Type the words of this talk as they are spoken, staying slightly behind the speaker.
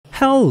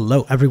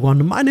Hello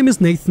everyone, my name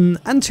is Nathan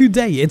and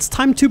today it's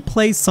time to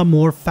play some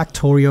more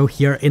Factorio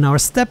here in our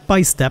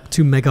step-by-step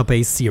to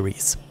Megabase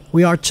series.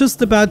 We are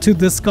just about to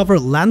discover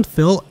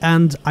landfill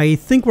and I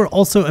think we're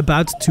also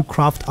about to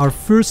craft our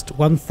first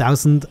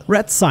 1000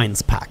 red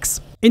science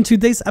packs. In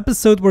today's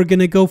episode we're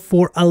gonna go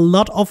for a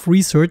lot of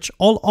research.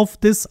 All of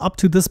this up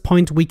to this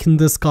point we can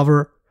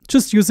discover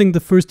just using the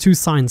first 2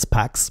 science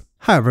packs.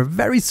 However,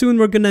 very soon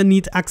we're gonna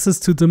need access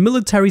to the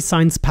military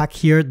science pack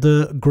here,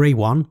 the grey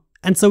one.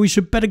 And so we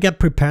should better get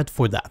prepared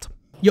for that.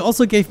 You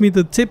also gave me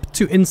the tip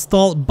to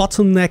install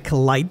bottleneck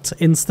light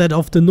instead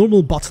of the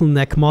normal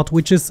bottleneck mod,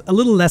 which is a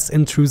little less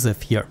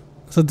intrusive here.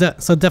 So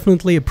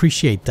definitely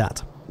appreciate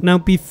that. Now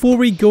before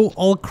we go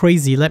all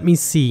crazy, let me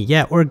see.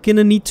 Yeah, we're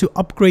gonna need to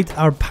upgrade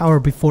our power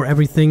before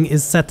everything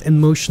is set in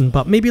motion.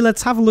 But maybe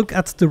let's have a look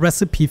at the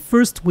recipe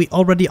first. We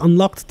already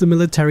unlocked the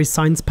military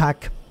science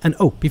pack. And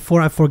oh,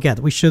 before I forget,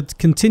 we should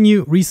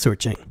continue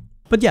researching.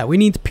 But yeah, we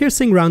need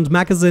piercing round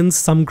magazines,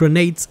 some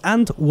grenades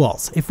and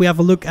walls. If we have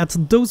a look at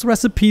those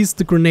recipes,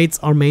 the grenades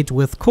are made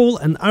with coal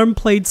and iron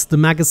plates, the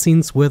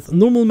magazines with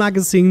normal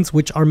magazines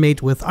which are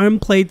made with iron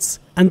plates,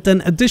 and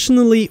then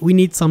additionally we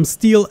need some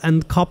steel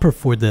and copper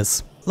for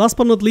this. Last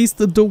but not least,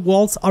 the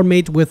walls are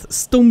made with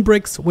stone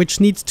bricks which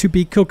need to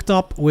be cooked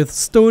up with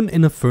stone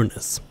in a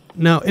furnace.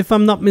 Now, if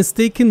I'm not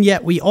mistaken, yeah,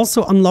 we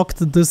also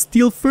unlocked the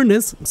steel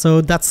furnace, so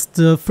that's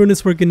the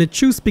furnace we're gonna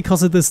choose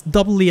because it is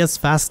doubly as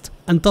fast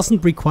and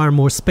doesn't require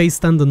more space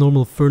than the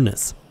normal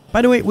furnace.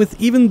 By the way, with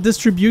even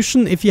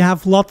distribution, if you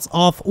have lots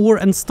of ore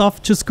and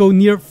stuff, just go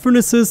near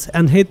furnaces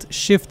and hit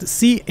Shift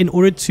C in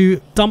order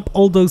to dump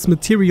all those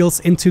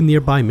materials into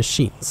nearby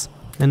machines.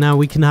 And now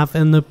we can have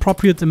an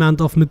appropriate amount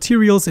of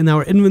materials in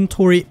our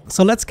inventory.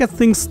 So let's get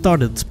things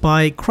started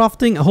by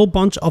crafting a whole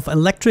bunch of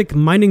electric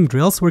mining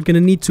drills. We're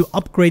gonna need to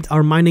upgrade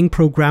our mining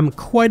program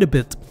quite a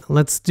bit.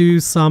 Let's do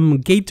some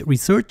gate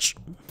research.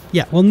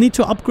 Yeah, we'll need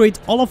to upgrade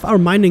all of our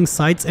mining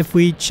sites. If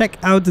we check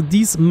out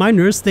these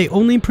miners, they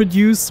only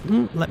produce,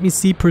 let me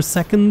see, per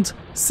second,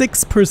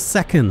 6 per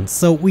second.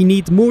 So we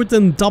need more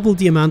than double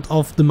the amount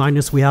of the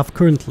miners we have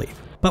currently.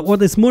 But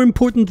what is more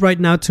important right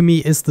now to me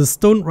is the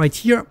stone right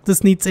here.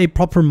 This needs a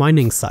proper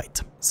mining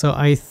site. So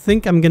I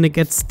think I'm gonna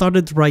get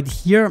started right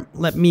here.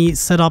 Let me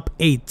set up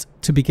 8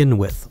 to begin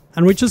with.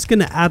 And we're just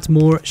gonna add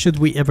more should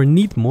we ever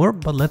need more.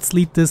 But let's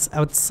leave this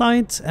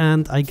outside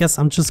and I guess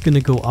I'm just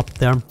gonna go up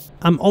there.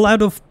 I'm all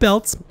out of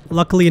belts.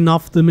 Luckily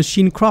enough, the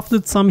machine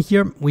crafted some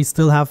here. We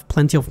still have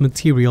plenty of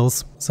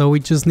materials. So we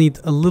just need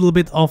a little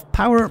bit of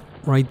power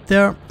right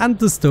there. And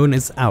the stone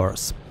is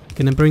ours.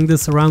 Gonna bring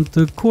this around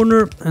the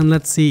corner and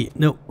let's see.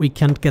 No, we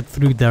can't get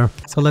through there.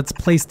 So let's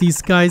place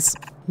these guys.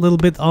 A little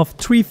bit of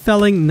tree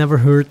felling never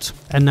hurt.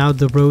 And now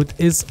the road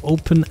is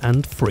open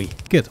and free.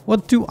 Good.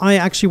 What do I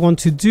actually want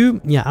to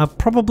do? Yeah, I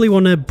probably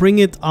want to bring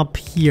it up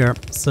here.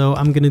 So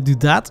I'm gonna do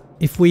that.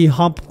 If we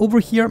hop over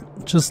here,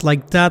 just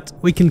like that,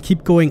 we can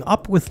keep going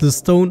up with the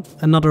stone.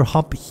 Another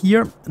hop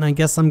here. And I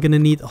guess I'm gonna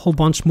need a whole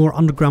bunch more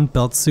underground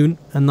belts soon.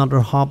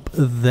 Another hop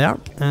there.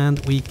 And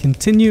we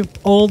continue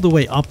all the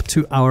way up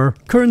to our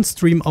current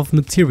stream of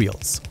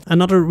materials.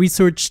 Another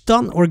research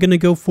done. We're gonna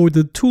go for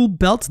the tool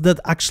belt that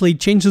actually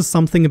changes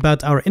something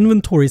about our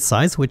inventory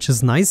size, which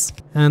is nice.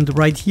 And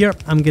right here,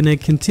 I'm gonna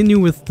continue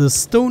with the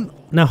stone.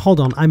 Now hold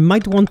on, I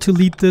might want to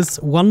lead this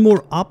one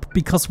more up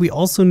because we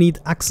also need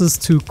access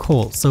to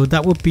coal. So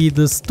that would be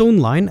the stone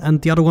line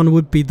and the other one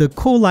would be the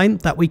coal line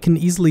that we can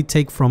easily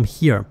take from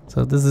here.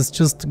 So this is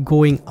just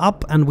going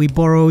up and we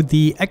borrow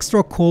the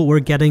extra coal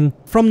we're getting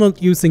from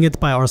not using it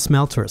by our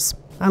smelters.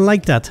 I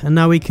like that. And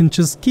now we can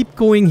just keep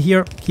going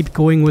here, keep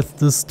going with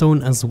the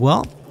stone as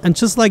well. And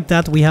just like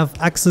that, we have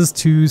access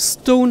to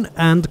stone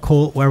and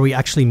coal where we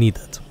actually need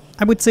it.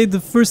 I would say the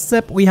first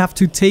step we have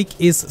to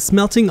take is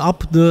smelting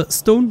up the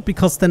stone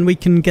because then we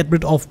can get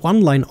rid of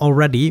one line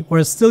already.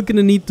 We're still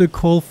gonna need the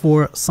coal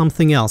for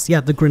something else.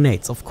 Yeah, the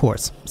grenades, of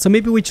course. So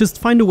maybe we just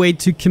find a way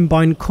to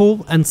combine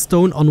coal and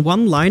stone on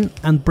one line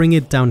and bring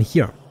it down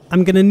here.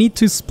 I'm gonna need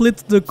to split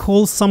the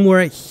coal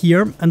somewhere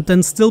here and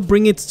then still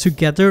bring it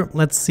together.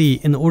 Let's see,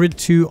 in order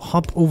to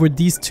hop over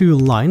these 2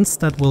 lines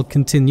that will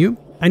continue,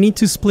 I need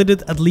to split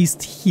it at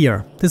least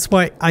here. This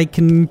way I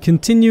can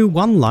continue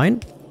one line.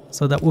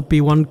 So that would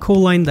be one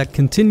coal line that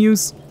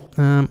continues.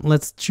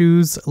 Let's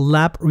choose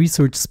lab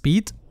research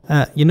speed.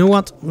 You know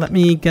what? Let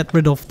me get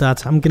rid of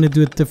that. I'm gonna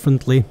do it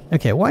differently.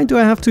 Okay, why do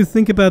I have to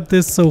think about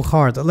this so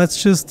hard?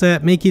 Let's just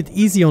make it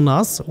easy on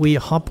us. We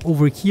hop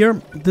over here.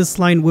 This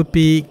line would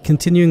be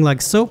continuing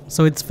like so.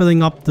 So it's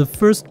filling up the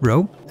first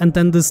row. And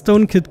then the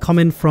stone could come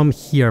in from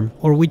here.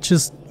 Or we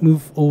just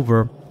move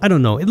over. I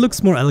don't know, it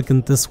looks more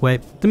elegant this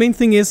way. The main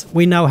thing is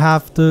we now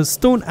have the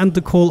stone and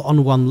the coal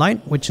on one line,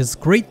 which is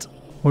great.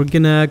 We're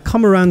gonna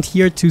come around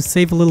here to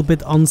save a little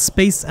bit on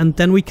space and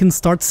then we can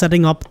start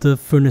setting up the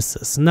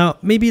furnaces. Now,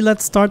 maybe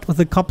let's start with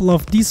a couple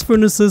of these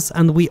furnaces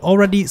and we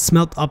already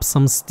smelt up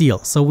some steel.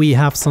 So we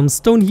have some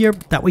stone here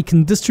that we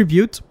can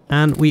distribute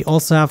and we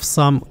also have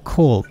some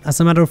coal. As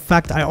a matter of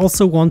fact, I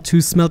also want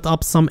to smelt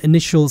up some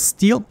initial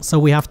steel. So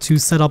we have to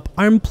set up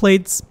iron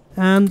plates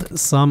and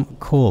some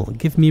coal.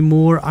 Give me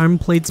more iron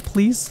plates,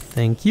 please.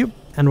 Thank you.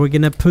 And we're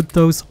gonna put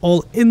those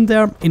all in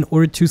there in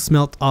order to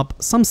smelt up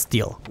some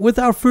steel. With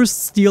our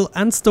first steel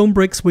and stone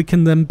bricks, we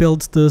can then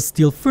build the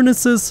steel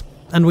furnaces.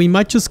 And we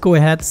might just go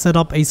ahead, set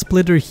up a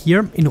splitter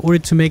here in order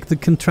to make the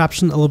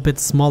contraption a little bit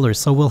smaller.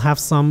 So we'll have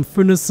some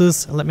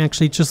furnaces. Let me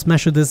actually just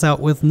measure this out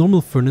with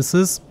normal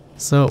furnaces.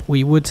 So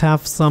we would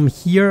have some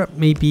here,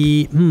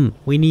 maybe,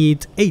 we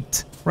need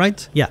 8,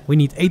 right? Yeah, we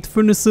need 8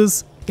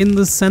 furnaces. In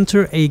the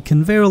center, a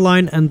conveyor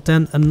line, and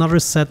then another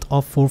set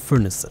of 4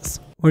 furnaces.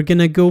 We're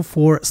gonna go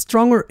for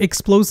stronger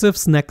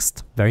explosives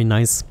next. Very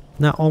nice.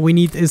 Now all we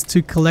need is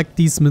to collect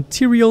these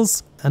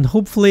materials, and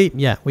hopefully,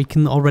 yeah, we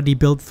can already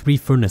build 3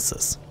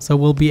 furnaces. So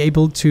we'll be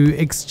able to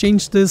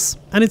exchange this,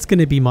 and it's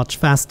gonna be much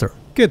faster.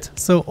 Good,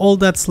 so all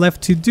that's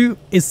left to do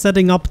is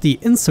setting up the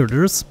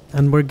inserters,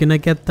 and we're gonna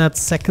get that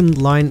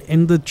second line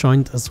in the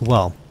joint as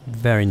well.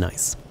 Very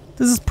nice.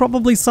 This is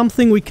probably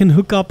something we can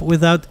hook up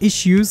without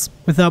issues,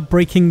 without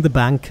breaking the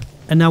bank.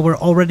 And now we're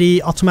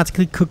already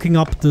automatically cooking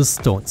up the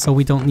stone, so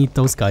we don't need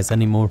those guys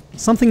anymore.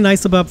 Something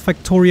nice about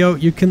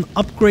Factorio, you can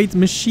upgrade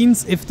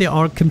machines if they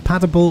are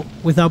compatible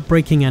without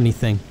breaking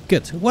anything.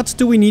 Good. What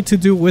do we need to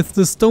do with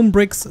the stone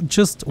bricks?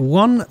 Just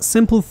one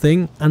simple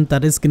thing, and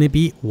that is going to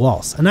be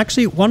walls. And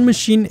actually, one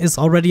machine is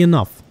already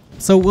enough.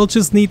 So we'll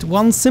just need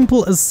one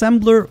simple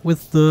assembler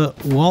with the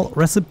wall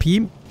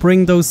recipe.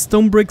 Bring those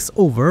stone bricks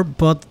over,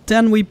 but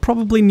then we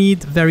probably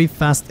need very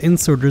fast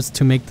inserters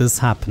to make this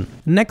happen.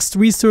 Next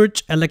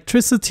research,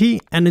 electricity,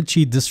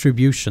 energy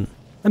distribution.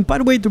 And by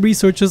the way, the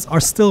researches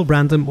are still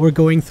random, we're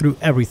going through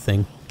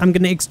everything. I'm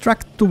gonna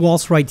extract the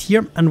walls right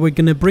here, and we're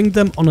gonna bring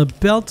them on a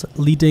belt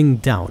leading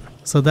down.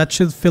 So that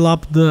should fill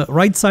up the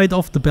right side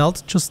of the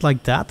belt, just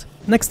like that.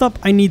 Next up,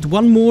 I need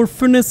one more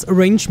furnace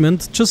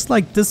arrangement, just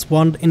like this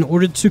one, in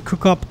order to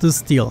cook up the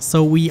steel.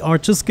 So we are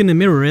just gonna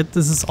mirror it.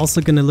 This is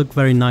also gonna look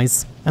very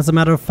nice. As a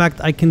matter of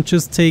fact, I can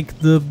just take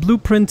the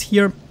blueprint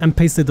here and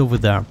paste it over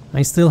there.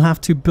 I still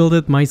have to build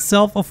it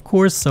myself, of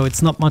course, so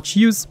it's not much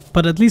use,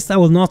 but at least I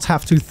will not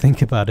have to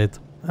think about it.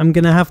 I'm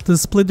gonna have the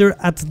splitter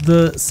at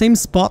the same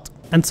spot.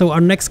 And so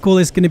our next goal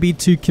is going to be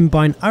to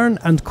combine iron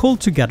and coal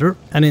together.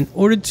 And in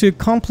order to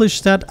accomplish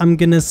that, I'm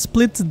going to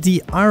split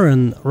the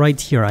iron right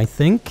here, I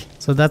think.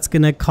 So that's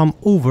going to come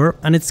over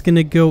and it's going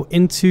to go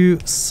into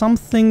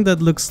something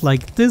that looks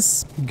like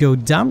this. Go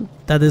down.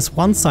 That is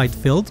one side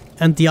filled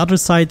and the other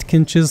side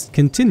can just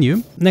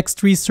continue.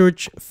 Next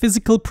research,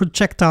 physical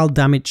projectile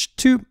damage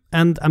 2.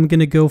 And I'm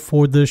going to go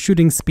for the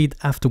shooting speed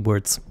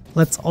afterwards.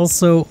 Let's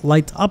also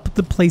light up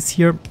the place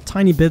here a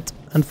tiny bit.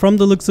 And from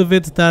the looks of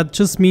it, that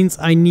just means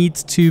I need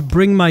to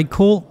bring my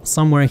coal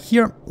somewhere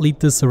here, lead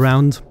this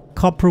around.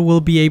 Copper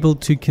will be able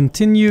to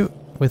continue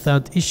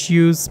without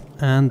issues.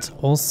 And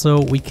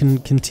also we can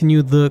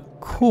continue the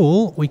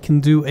coal. We can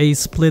do a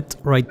split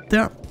right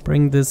there.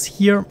 Bring this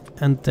here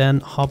and then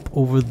hop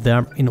over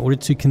there in order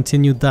to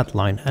continue that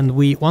line. And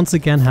we once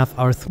again have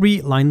our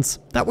 3 lines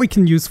that we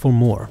can use for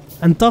more.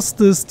 And thus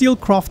the steel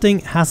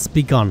crafting has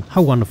begun.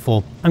 How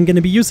wonderful. I'm going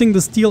to be using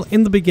the steel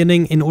in the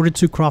beginning in order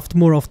to craft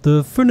more of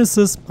the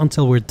furnaces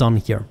until we're done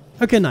here.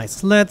 Okay,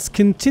 nice. Let's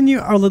continue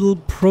our little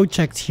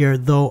project here,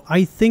 though.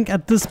 I think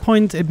at this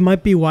point it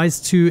might be wise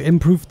to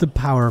improve the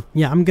power.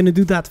 Yeah, I'm going to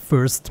do that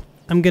first.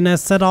 I'm going to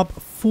set up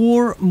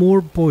 4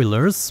 more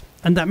boilers.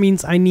 And that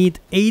means I need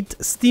 8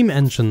 steam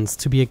engines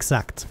to be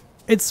exact.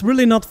 It's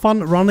really not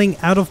fun running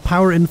out of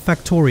power in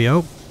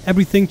Factorio.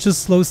 Everything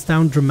just slows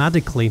down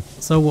dramatically.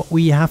 So what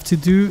we have to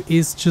do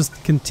is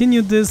just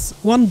continue this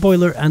 1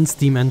 boiler and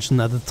steam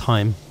engine at a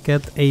time.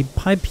 Get a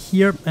pipe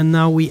here and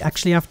now we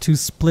actually have to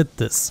split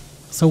this.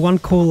 So 1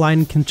 coal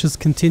line can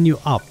just continue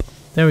up.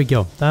 There we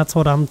go. That's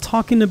what I'm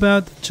talking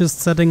about. Just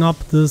setting up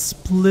the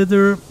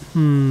splitter.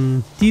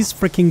 These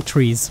freaking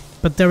trees.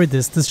 But there it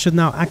is. This should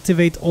now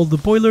activate all the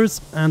boilers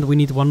and we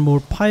need 1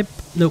 more pipe.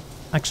 Nope.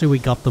 Actually, we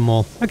got them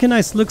all. Okay,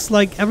 nice. Looks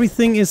like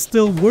everything is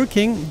still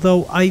working,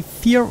 though I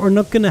fear we're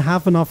not gonna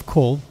have enough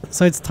coal.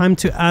 So it's time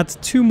to add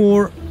 2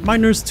 more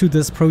miners to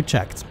this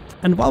project.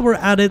 And while we're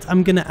at it,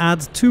 I'm gonna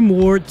add 2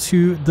 more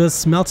to the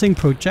smelting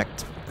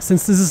project,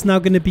 since this is now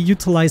gonna be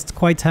utilized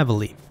quite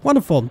heavily.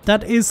 Wonderful.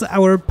 That is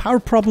our power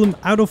problem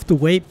out of the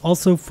way,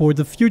 also for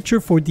the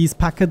future for these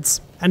packets.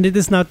 And it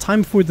is now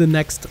time for the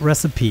next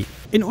recipe.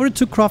 In order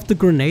to craft the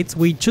grenades,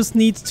 we just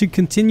need to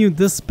continue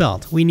this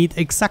belt. We need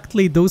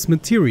exactly those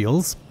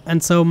materials.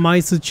 And so my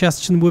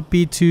suggestion would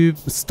be to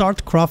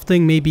start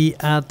crafting maybe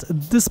at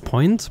this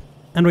point.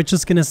 And we're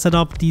just gonna set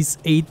up these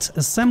 8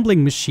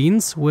 assembling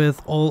machines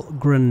with all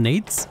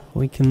grenades.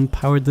 We can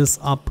power this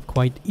up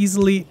quite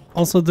easily.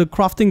 Also, the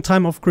crafting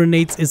time of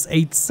grenades is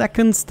 8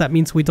 seconds. That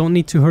means we don't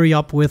need to hurry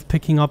up with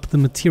picking up the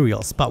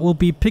materials, but we'll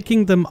be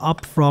picking them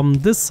up from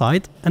this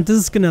side. And this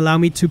is going to allow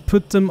me to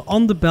put them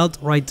on the belt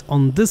right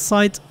on this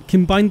side,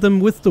 combine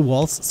them with the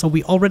walls. So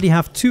we already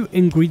have 2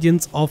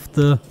 ingredients of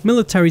the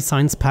military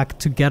science pack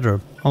together.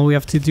 All we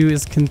have to do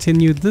is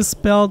continue this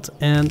belt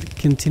and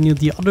continue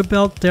the other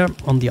belt there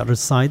on the other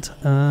side.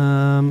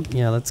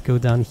 Yeah, let's go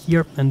down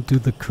here and do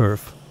the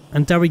curve.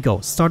 And there we go,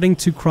 starting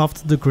to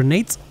craft the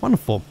grenades.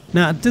 Wonderful.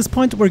 Now at this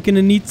point we're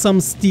gonna need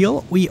some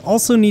steel. We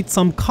also need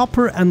some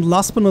copper, and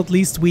last but not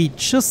least we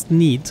just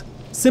need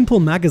simple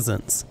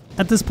magazines.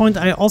 At this point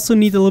I also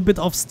need a little bit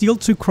of steel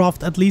to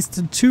craft at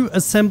least 2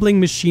 assembling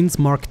machines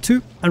Mark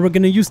II, and we're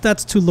gonna use that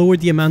to lower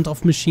the amount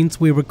of machines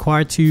we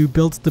require to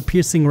build the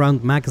piercing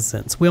round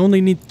magazines. We only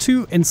need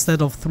 2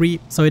 instead of 3,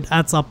 so it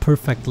adds up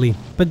perfectly.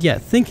 But yeah,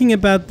 thinking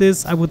about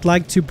this, I would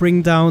like to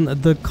bring down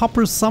the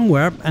copper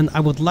somewhere, and I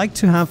would like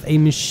to have a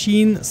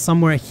machine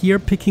somewhere here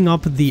picking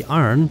up the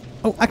iron.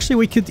 Oh, actually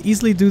we could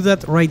easily do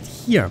that right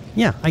here.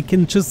 Yeah, I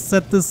can just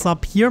set this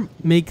up here,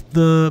 make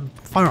the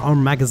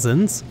firearm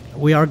magazines.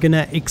 We are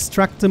gonna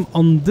extract them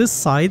on this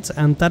side,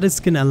 and that is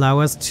gonna allow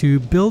us to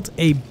build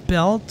a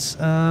belt.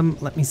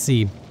 Let me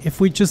see. If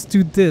we just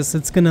do this,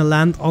 it's gonna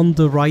land on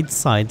the right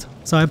side.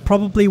 So I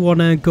probably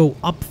wanna go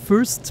up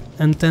first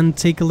and then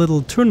take a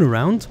little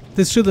turnaround.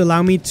 This should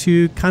allow me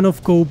to kind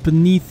of go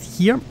beneath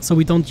here, so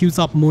we don't use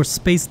up more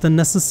space than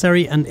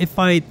necessary. And if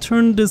I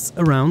turn this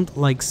around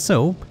like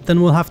so,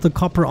 then we'll have the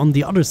copper on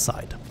the other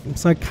side.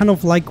 So I kind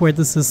of like where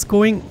this is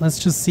going. Let's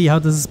just see how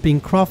this is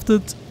being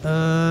crafted.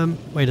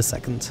 Wait a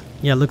second.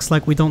 Yeah, looks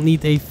like we don't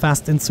need a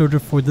fast inserter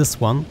for this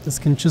one. This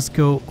can just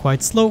go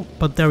quite slow,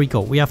 but there we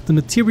go. We have the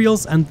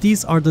materials, and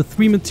these are the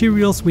 3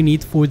 materials we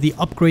need for the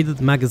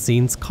upgraded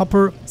magazines: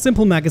 copper,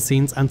 simple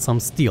magazines, and some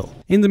steel.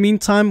 In the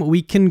meantime,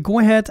 we can go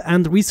ahead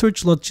and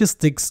research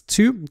logistics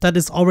too. That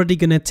is already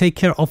gonna take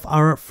care of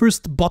our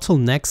first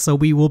bottleneck, so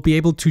we will be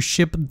able to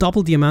ship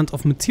double the amount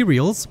of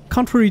materials,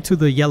 contrary to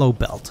the yellow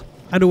belt.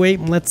 Either way,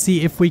 let's see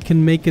if we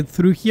can make it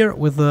through here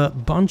with a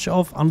bunch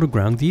of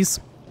undergroundies.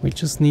 We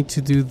just need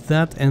to do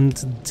that and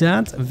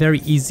that.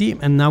 Very easy.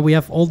 And now we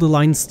have all the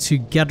lines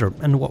together.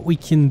 And what we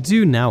can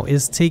do now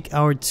is take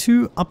our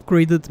 2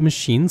 upgraded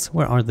machines.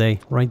 Where are they?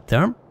 Right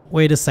there.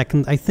 Wait a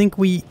second. I think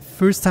we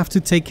first have to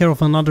take care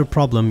of another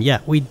problem. Yeah,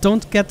 we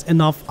don't get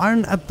enough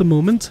iron at the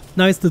moment.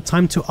 Now is the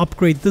time to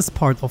upgrade this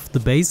part of the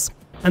base.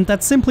 And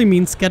that simply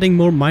means getting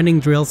more mining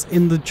drills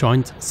in the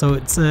joint. So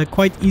it's a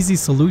quite easy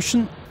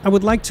solution. I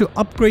would like to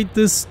upgrade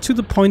this to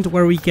the point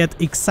where we get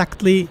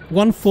exactly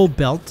 1 full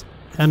belt,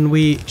 and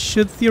we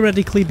should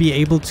theoretically be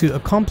able to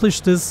accomplish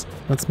this.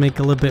 Let's make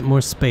a little bit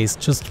more space,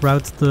 just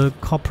route the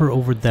copper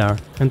over there,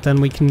 and then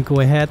we can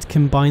go ahead,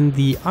 combine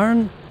the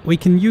iron. We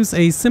can use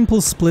a simple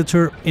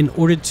splitter in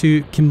order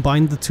to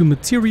combine the 2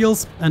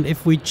 materials, and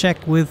if we check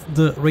with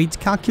the rate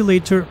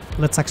calculator,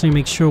 let's actually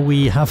make sure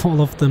we have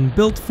all of them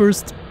built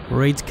first.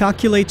 Rate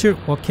calculator,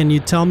 what can you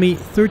tell me?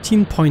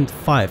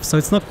 13.5, so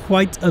it's not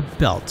quite a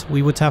belt.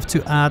 We would have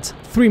to add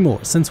 3 more,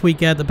 since we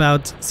get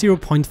about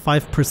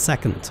 0.5 per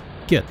second.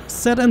 Good,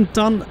 said and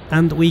done,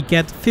 and we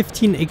get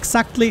 15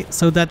 exactly,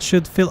 so that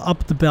should fill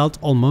up the belt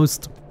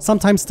almost.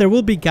 Sometimes there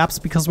will be gaps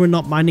because we're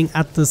not mining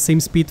at the same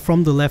speed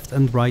from the left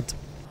and right.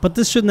 But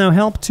this should now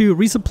help to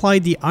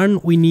resupply the iron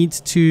we need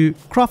to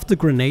craft the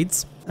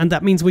grenades. And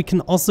that means we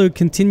can also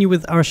continue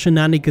with our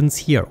shenanigans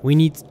here. We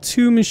need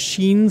 2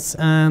 machines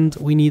and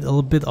we need a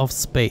little bit of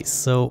space.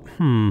 So,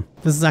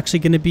 this is actually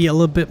going to be a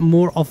little bit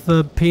more of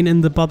a pain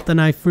in the butt than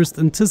I first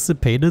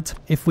anticipated.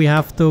 If we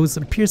have those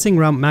piercing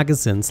round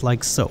magazines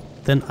like so,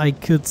 then I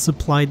could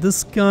supply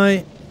this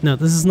guy. No,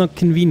 this is not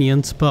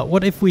convenient, but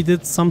what if we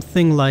did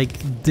something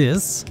like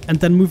this and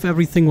then move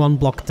everything 1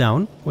 block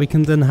down? We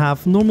can then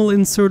have normal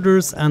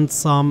inserters and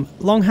some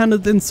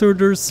long-handed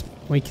inserters.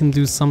 We can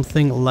do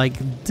something like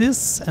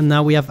this, and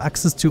now we have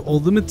access to all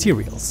the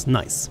materials.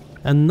 Nice.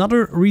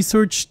 Another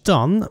research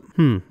done.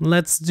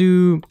 Let's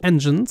do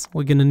engines.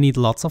 We're gonna need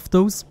lots of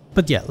those.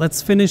 But yeah,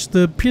 let's finish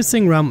the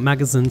piercing round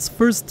magazines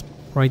first.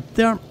 Right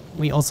there.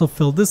 We also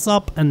fill this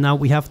up, and now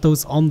we have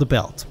those on the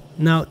belt.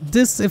 Now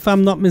this, if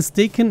I'm not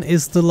mistaken,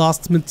 is the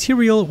last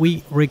material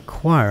we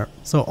require.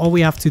 So all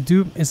we have to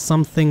do is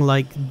something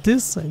like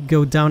this,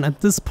 go down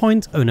at this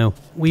point. Oh no,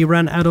 we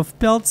ran out of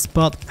belts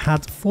but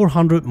had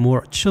 400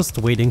 more just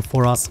waiting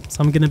for us.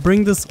 So I'm gonna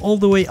bring this all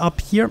the way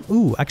up here.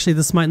 Ooh, actually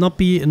this might not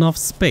be enough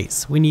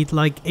space. We need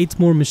like 8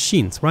 more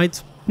machines,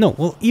 right? No,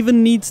 we'll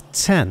even need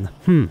 10.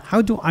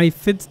 How do I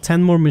fit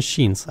 10 more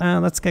machines?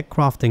 Let's get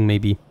crafting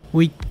maybe.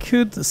 We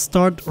could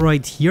start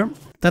right here.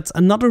 That's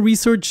another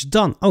research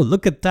done. Oh,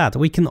 look at that.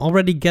 We can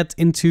already get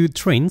into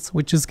trains,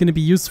 which is going to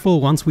be useful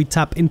once we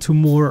tap into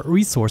more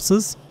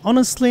resources.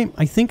 Honestly,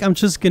 I think I'm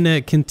just going to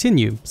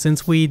continue,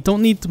 since we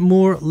don't need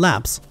more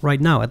labs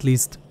right now, at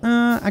least.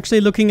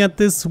 Actually, looking at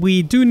this,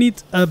 we do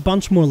need a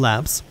bunch more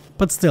labs.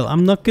 But still,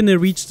 I'm not going to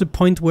reach the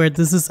point where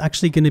this is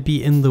actually going to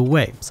be in the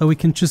way. So we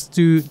can just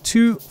do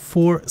 2,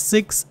 4,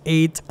 6,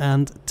 8,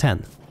 and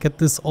 10. Get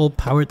this all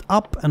powered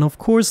up. And of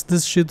course,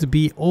 this should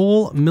be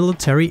all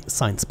military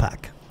science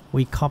pack.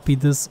 We copy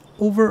this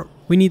over.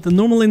 We need a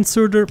normal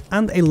inserter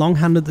and a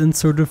long-handed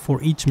inserter for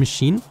each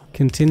machine.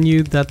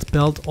 Continue that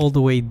belt all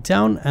the way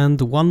down, and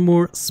one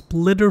more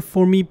splitter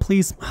for me,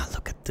 please.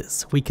 Look at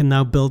this. We can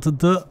now build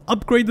the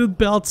upgraded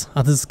belt.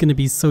 This is going to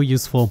be so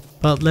useful.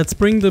 But let's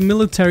bring the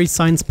military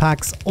science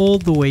packs all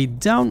the way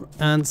down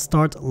and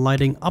start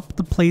lighting up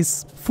the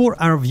place for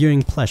our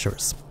viewing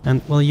pleasures.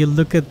 And well, you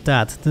look at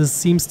that. This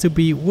seems to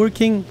be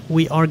working.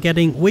 We are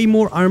getting way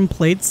more arm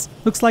plates.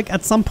 Looks like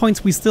at some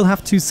points we still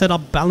have to set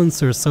up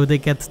balancers so they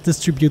get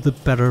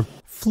distributed better.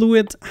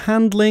 Fluid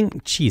handling,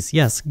 jeez,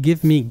 yes,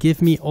 give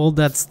me all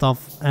that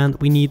stuff. And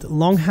we need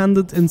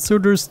long-handed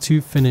inserters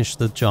to finish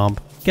the job.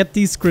 Get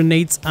these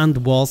grenades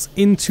and walls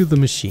into the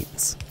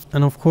machines.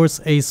 And of course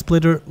a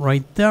splitter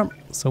right there,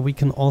 so we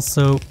can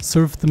also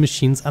serve the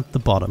machines at the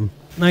bottom.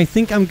 Now I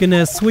think I'm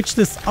gonna switch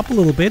this up a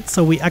little bit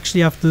so we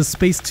actually have the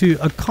space to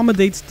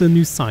accommodate the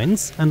new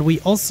signs. And we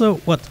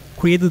also,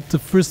 created the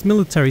first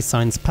military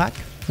science pack.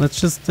 Let's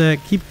just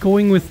keep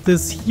going with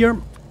this here.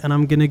 And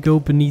I'm gonna go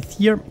beneath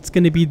here. It's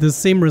gonna be the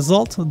same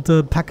result.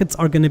 The packets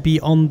are gonna be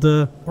on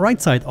the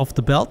right side of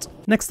the belt.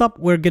 Next up,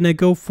 we're gonna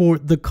go for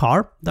the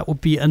car. That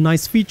would be a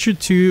nice feature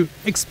to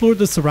explore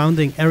the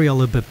surrounding area a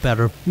little bit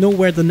better. Know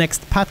where the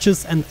next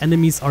patches and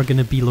enemies are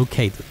gonna be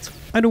located.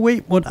 Either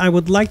way, what I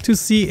would like to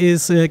see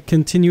is a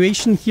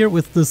continuation here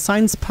with the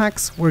science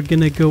packs. We're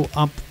gonna go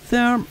up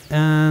there,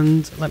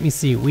 and let me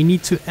see, we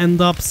need to end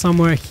up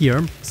somewhere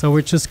here. So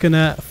we're just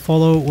gonna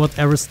follow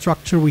whatever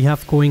structure we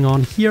have going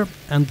on here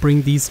and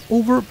bring these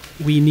over.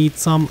 We need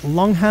some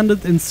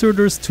long-handed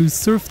inserters to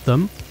serve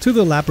them to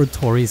the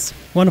laboratories.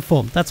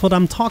 Wonderful, that's what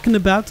I'm talking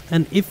about.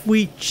 And if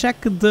we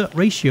check the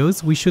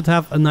ratios, we should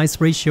have a nice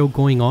ratio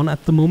going on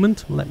at the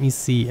moment. Let me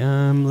see,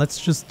 let's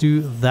just do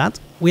that.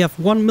 We have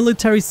 1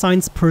 military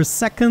science per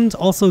second.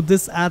 Also,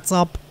 this adds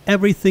up,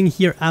 everything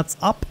here adds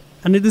up,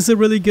 and it is a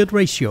really good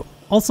ratio.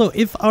 Also,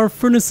 if our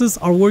furnaces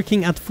are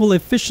working at full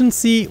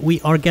efficiency, we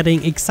are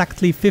getting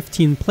exactly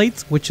 15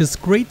 plates, which is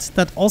great.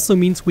 That also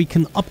means we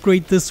can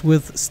upgrade this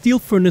with steel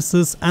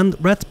furnaces and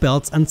red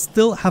belts and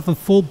still have a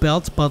full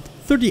belt, but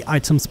 30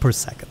 items per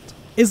second.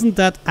 Isn't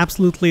that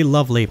absolutely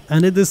lovely?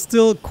 And it is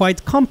still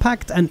quite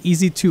compact and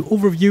easy to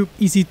overview,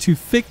 easy to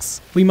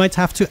fix. We might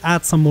have to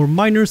add some more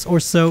miners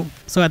or so.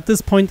 So at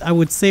this point, I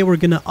would say we're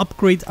gonna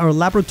upgrade our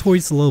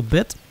laboratories a little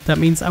bit. That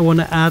means I want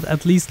to add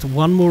at least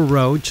one more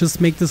row,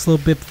 just make this a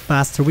little bit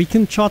faster. We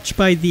can judge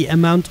by the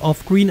amount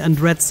of green and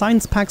red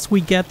science packs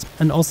we get,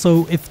 and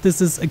also if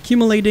this is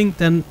accumulating,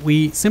 then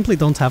we simply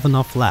don't have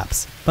enough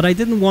labs. But I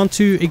didn't want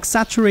to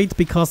exaggerate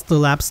because the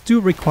labs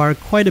do require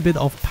quite a bit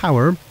of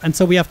power, and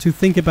so we have to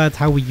think about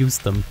how we use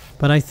them.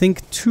 But I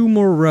think 2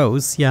 more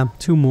rows, yeah,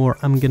 2 more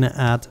I'm gonna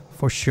add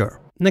for sure.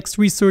 Next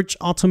research,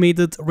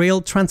 automated rail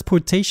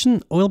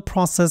transportation, oil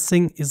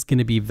processing is going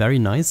to be very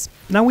nice.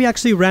 Now we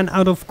actually ran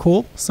out of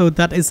coal, so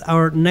that is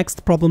our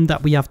next problem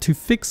that we have to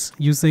fix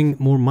using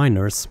more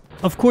miners.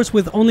 Of course,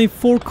 with only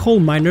 4 coal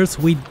miners,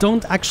 we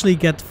don't actually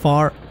get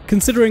far,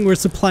 considering we're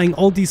supplying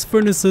all these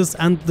furnaces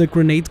and the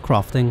grenade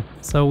crafting.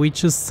 So we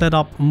just set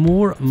up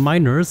more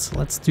miners.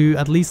 Let's do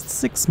at least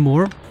 6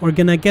 more. We're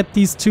gonna get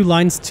these 2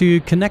 lines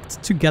to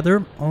connect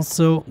together.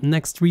 Also,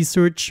 next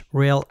research,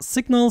 rail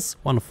signals.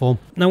 Wonderful.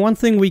 Now, one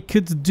thing we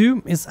could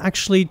do is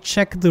actually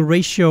check the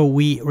ratio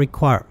we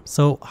require.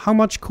 So how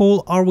much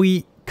coal are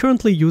we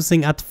currently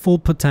using at full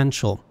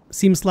potential?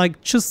 Seems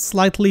like just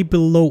slightly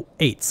below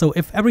 8. So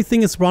if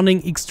everything is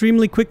running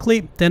extremely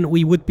quickly, then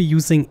we would be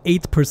using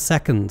 8 per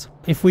second.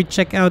 If we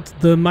check out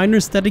the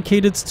miners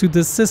dedicated to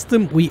this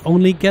system, we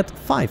only get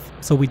 5.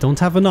 So we don't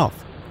have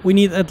enough. We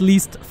need at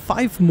least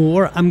 5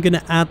 more. I'm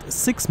gonna add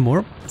 6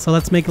 more. So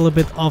let's make a little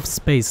bit of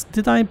space.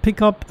 Did I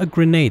pick up a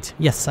grenade?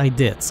 Yes, I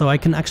did. So I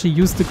can actually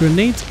use the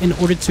grenade in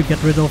order to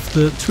get rid of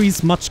the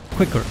trees much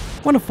quicker.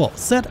 Wonderful,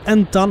 said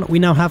and done. We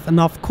now have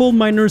enough coal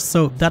miners,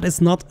 so that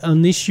is not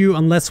an issue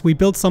unless we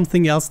build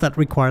something else that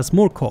requires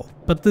more coal.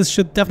 But this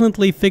should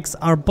definitely fix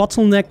our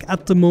bottleneck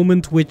at the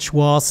moment, which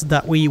was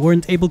that we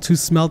weren't able to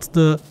smelt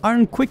the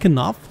iron quick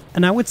enough.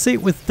 And I would say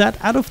with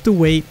that out of the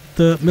way,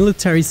 the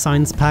military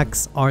science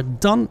packs are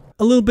done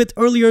a little bit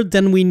earlier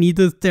than we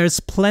needed. There's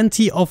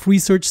plenty of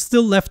research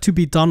still left to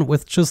be done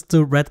with just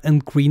the red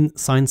and green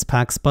science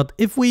packs. But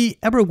if we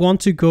ever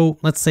want to go,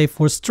 let's say,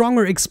 for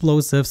stronger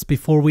explosives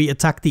before we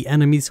attack the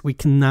enemies, we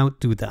can now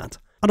do that.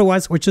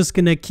 Otherwise, we're just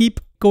gonna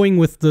keep going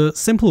with the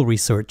simple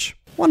research.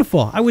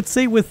 Wonderful. I would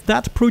say with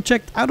that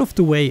project out of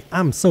the way,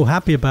 I'm so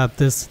happy about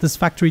this. This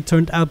factory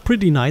turned out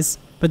pretty nice.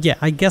 But yeah,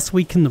 I guess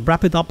we can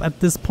wrap it up at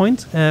this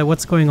point.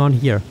 What's going on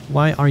here?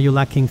 Why are you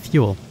lacking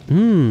fuel?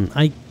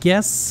 I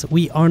guess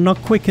we are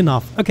not quick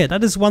enough. Okay,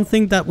 that is one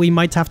thing that we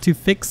might have to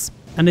fix.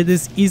 And it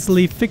is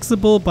easily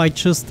fixable by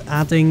just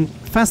adding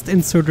fast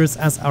inserters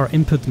as our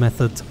input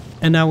method.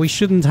 And now we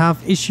shouldn't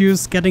have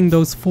issues getting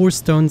those 4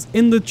 stones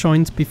in the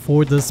joint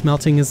before the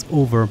smelting is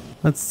over.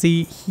 Let's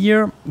see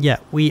here. Yeah,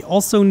 we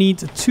also need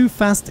 2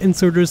 fast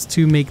inserters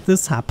to make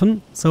this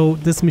happen. So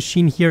this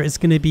machine here is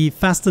going to be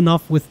fast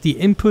enough with the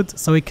input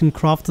so it can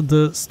craft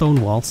the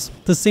stone walls.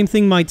 The same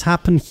thing might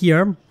happen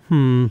here.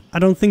 I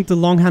don't think the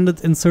long-handed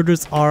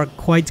inserters are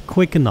quite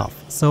quick enough.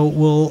 So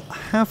we'll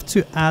have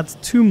to add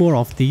 2 more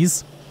of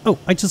these. Oh,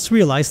 I just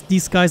realized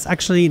these guys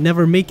actually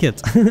never make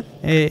it.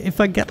 If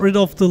I get rid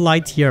of the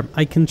light here,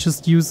 I can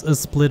just use a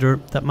splitter.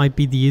 That might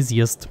be the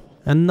easiest.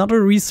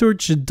 Another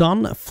research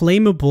done.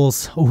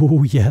 Flammables.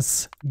 Oh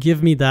yes,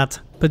 give me that.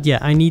 But yeah,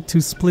 I need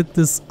to split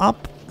this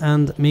up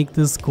and make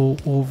this go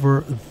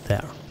over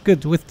there.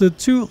 Good, with the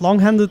 2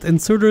 long-handed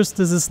inserters,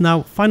 this is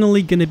now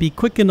finally gonna be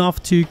quick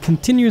enough to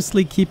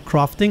continuously keep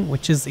crafting,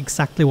 which is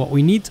exactly what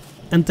we need.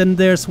 And then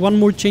there's one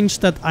more change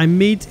that I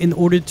made in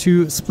order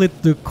to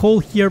split the coal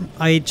here.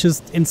 I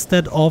just,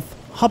 instead of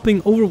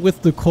hopping over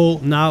with the coal,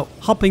 now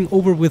hopping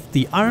over with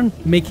the iron,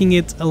 making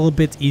it a little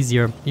bit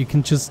easier. You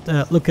can just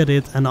look at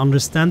it and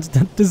understand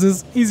that this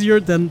is easier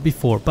than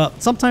before.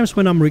 But sometimes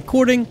when I'm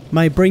recording,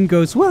 my brain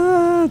goes,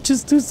 "Wah,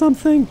 just do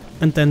something."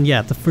 And then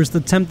yeah, the first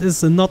attempt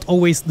is not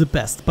always the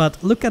best.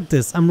 But look at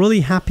this, I'm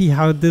really happy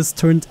how this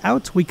turned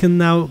out. We can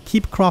now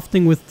keep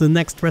crafting with the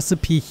next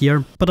recipe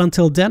here. But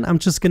until then, I'm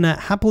just gonna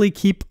happily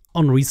keep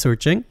on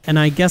researching, and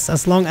I guess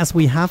as long as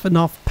we have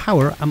enough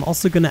power, I'm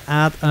also gonna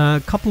add a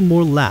couple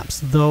more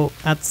labs, though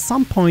at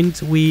some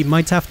point we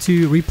might have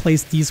to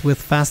replace these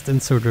with fast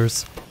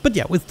inserters. But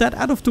yeah, with that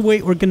out of the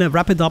way, we're gonna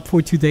wrap it up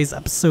for today's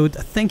episode.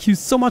 Thank you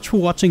so much for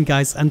watching,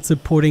 guys, and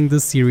supporting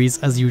this series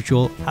as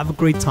usual. Have a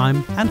great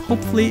time, and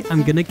hopefully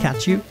I'm gonna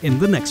catch you in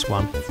the next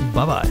one.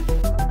 Bye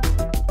bye.